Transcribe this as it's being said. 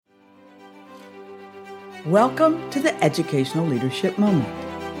Welcome to the Educational Leadership Moment,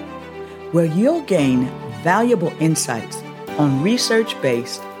 where you'll gain valuable insights on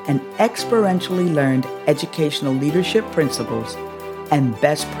research-based and experientially learned educational leadership principles and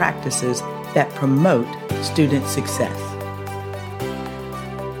best practices that promote student success.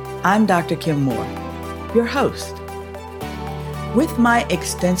 I'm Dr. Kim Moore, your host. With my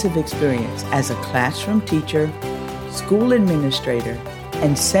extensive experience as a classroom teacher, school administrator,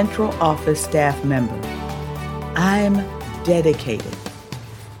 and central office staff member, I'm dedicated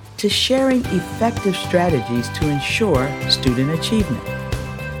to sharing effective strategies to ensure student achievement.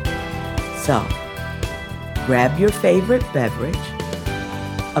 So, grab your favorite beverage,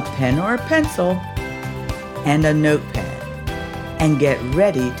 a pen or a pencil, and a notepad, and get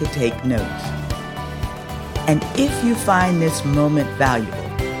ready to take notes. And if you find this moment valuable,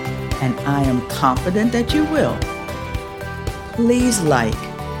 and I am confident that you will, please like,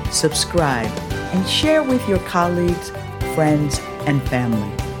 subscribe, and share with your colleagues, friends, and family.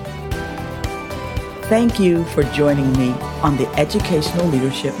 Thank you for joining me on the Educational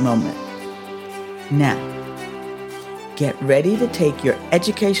Leadership Moment. Now, get ready to take your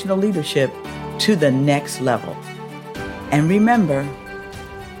educational leadership to the next level. And remember,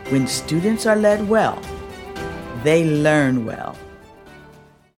 when students are led well, they learn well.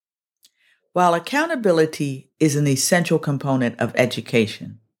 While accountability is an essential component of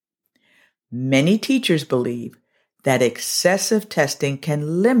education, many teachers believe that excessive testing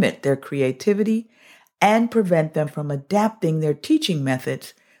can limit their creativity and prevent them from adapting their teaching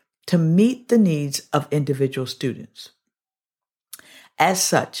methods to meet the needs of individual students. As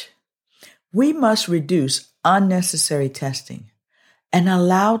such, we must reduce unnecessary testing and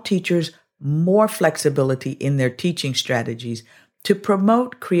allow teachers more flexibility in their teaching strategies to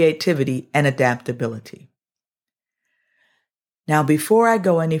promote creativity and adaptability. Now, before I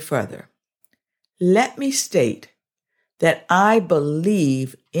go any further, let me state that I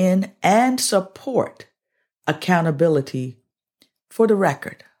believe in and support accountability for the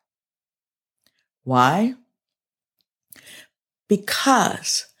record. Why?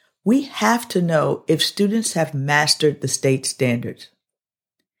 Because we have to know if students have mastered the state standards.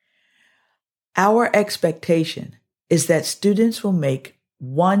 Our expectation is that students will make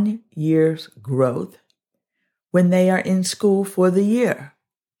 1 year's growth when they are in school for the year.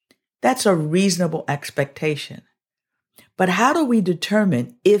 That's a reasonable expectation. But how do we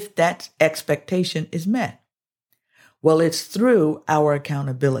determine if that expectation is met? Well, it's through our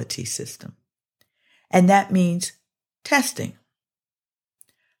accountability system. And that means testing.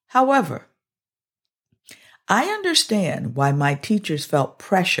 However, I understand why my teachers felt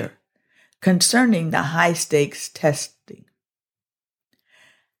pressure concerning the high-stakes testing.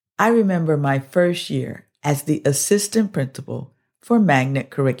 I remember my first year as the assistant principal for magnet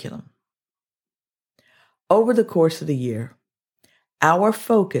curriculum. Over the course of the year, our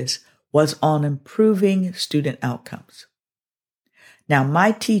focus was on improving student outcomes. Now,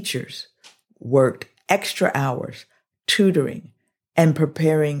 my teachers worked extra hours tutoring and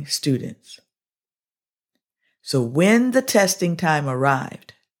preparing students. So when the testing time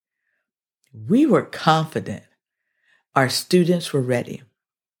arrived, we were confident our students were ready.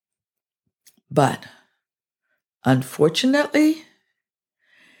 But unfortunately,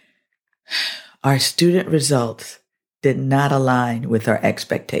 our student results did not align with our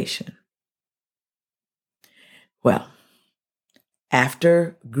expectation. Well,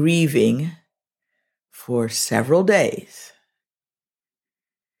 after grieving for several days,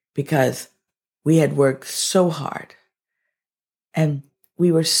 because we had worked so hard and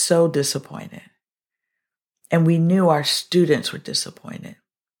we were so disappointed, and we knew our students were disappointed.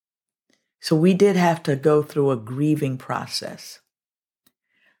 So we did have to go through a grieving process.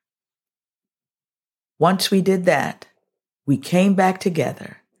 Once we did that, we came back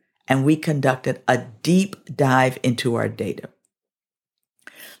together and we conducted a deep dive into our data.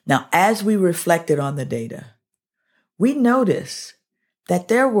 Now, as we reflected on the data, we noticed that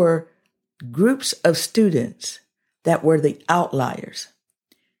there were groups of students that were the outliers.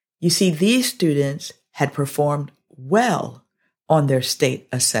 You see, these students had performed well on their state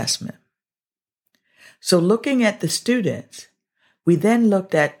assessment. So looking at the students, we then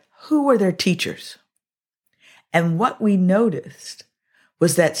looked at who were their teachers. And what we noticed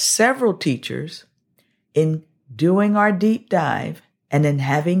was that several teachers, in doing our deep dive and in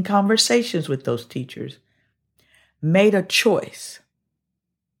having conversations with those teachers, made a choice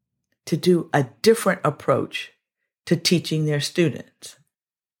to do a different approach to teaching their students.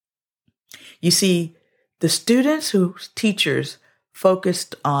 You see, the students whose teachers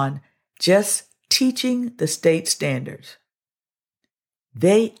focused on just teaching the state standards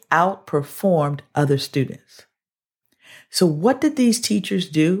they outperformed other students. So what did these teachers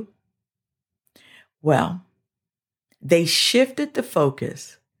do? Well, they shifted the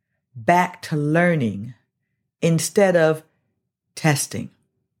focus back to learning instead of testing.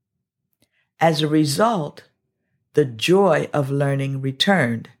 As a result, the joy of learning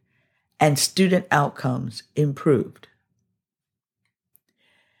returned and student outcomes improved.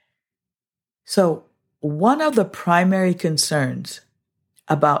 So, one of the primary concerns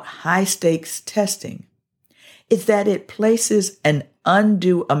about high-stakes testing is that it places an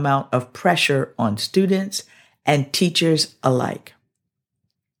undue amount of pressure on students and teachers alike.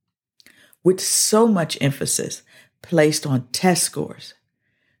 With so much emphasis placed on test scores,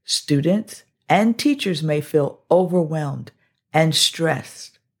 students and teachers may feel overwhelmed and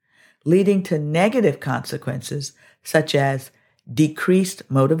stressed, leading to negative consequences such as decreased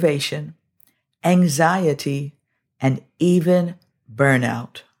motivation, anxiety, and even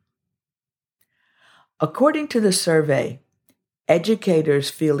burnout. According to the survey, educators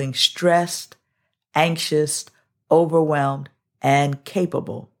feeling stressed, anxious, overwhelmed, and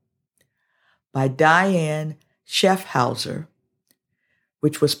capable by Diane Schaffhauser,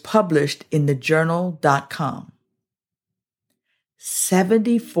 which was published in the journal.com.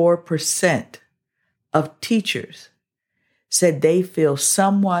 74% of teachers said they feel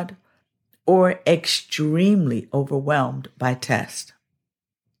somewhat or extremely overwhelmed by tests.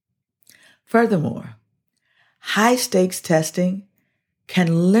 Furthermore, high-stakes testing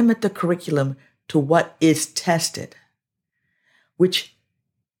can limit the curriculum to what is tested, which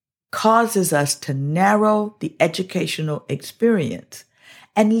causes us to narrow the educational experience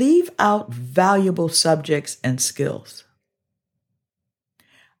and leave out valuable subjects and skills.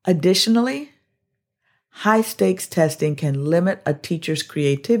 Additionally, high-stakes testing can limit a teacher's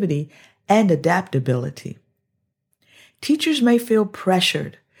creativity and adaptability. Teachers may feel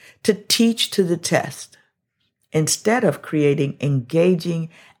pressured to teach to the test instead of creating engaging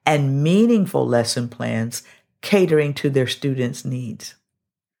and meaningful lesson plans catering to their students' needs.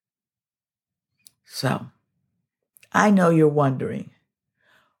 So, I know you're wondering,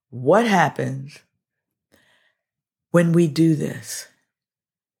 what happens when we do this?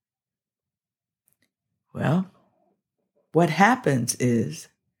 Well, what happens is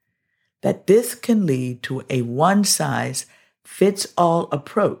that this can lead to a one-size-fits-all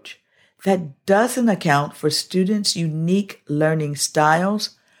approach that doesn't account for students' unique learning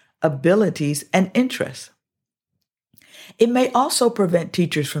styles, abilities, and interests. It may also prevent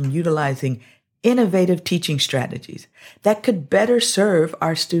teachers from utilizing innovative teaching strategies that could better serve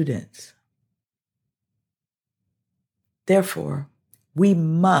our students. Therefore, we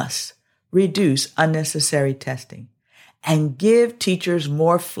must reduce unnecessary testing and give teachers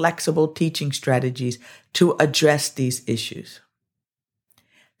more flexible teaching strategies to address these issues.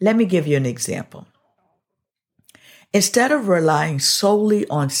 Let me give you an example. Instead of relying solely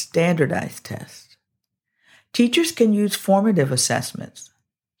on standardized tests, teachers can use formative assessments,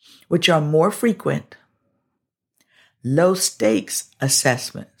 which are more frequent, low-stakes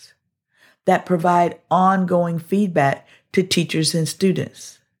assessments that provide ongoing feedback to teachers and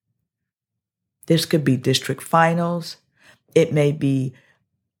students. This could be district finals, it may be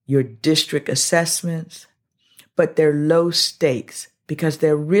your district assessments, but they're low stakes because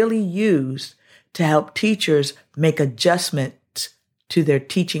they're really used to help teachers make adjustments to their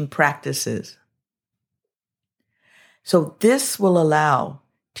teaching practices. So this will allow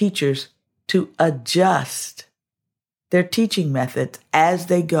teachers to adjust their teaching methods as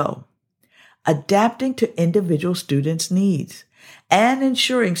they go, adapting to individual students' needs and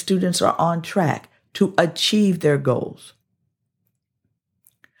ensuring students are on track to achieve their goals.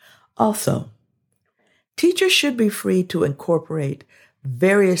 Also, teachers should be free to incorporate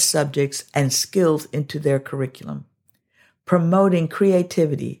various subjects and skills into their curriculum, promoting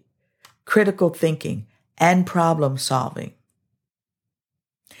creativity, critical thinking, and problem solving.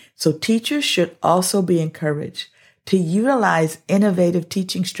 So teachers should also be encouraged to utilize innovative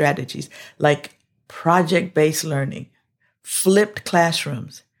teaching strategies like project-based learning, flipped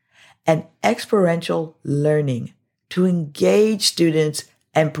classrooms, and experiential learning to engage students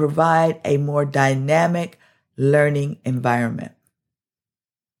and provide a more dynamic learning environment.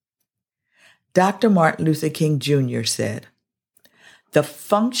 Dr. Martin Luther King Jr. said, "The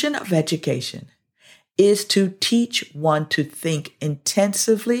function of education is to teach one to think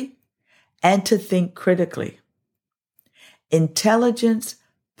intensively and to think critically. Intelligence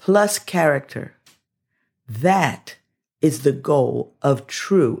plus character, that is the goal of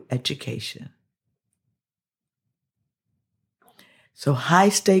true education." So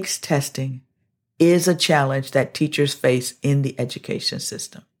high-stakes testing is a challenge that teachers face in the education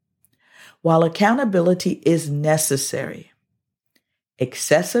system. While accountability is necessary,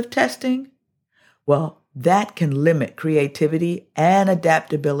 excessive testing, well, that can limit creativity and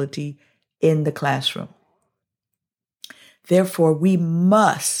adaptability in the classroom. Therefore, we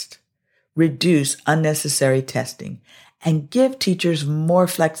must reduce unnecessary testing and give teachers more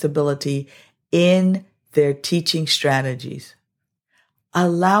flexibility in their teaching strategies,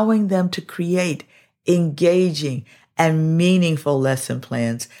 allowing them to create engaging and meaningful lesson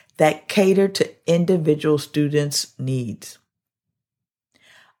plans that cater to individual students' needs.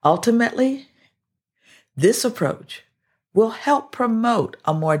 Ultimately, this approach will help promote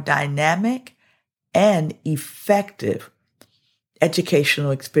a more dynamic and effective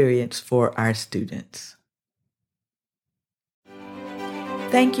educational experience for our students.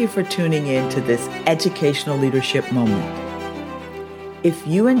 Thank you for tuning in to this educational leadership moment. If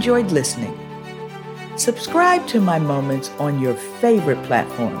you enjoyed listening, subscribe to my moments on your favorite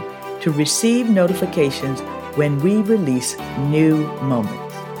platform to receive notifications when we release new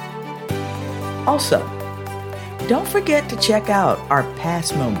moments. Also, don't forget to check out our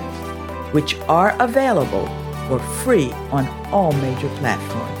past moments, which are available for free on all major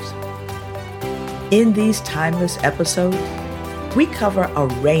platforms. In these timeless episodes, we cover a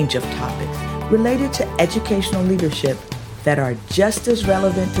range of topics related to educational leadership that are just as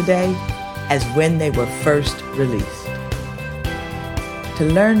relevant today as when they were first released. To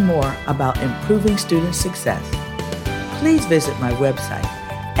learn more about improving student success, please visit my website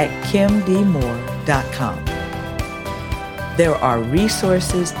at kimdmoore.com. There are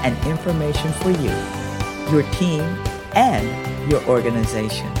resources and information for you, your team, and your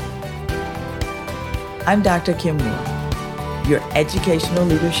organization. I'm Dr. Kim Moore, your educational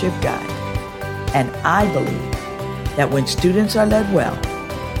leadership guide, and I believe that when students are led well,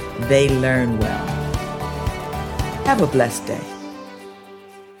 they learn well. Have a blessed day.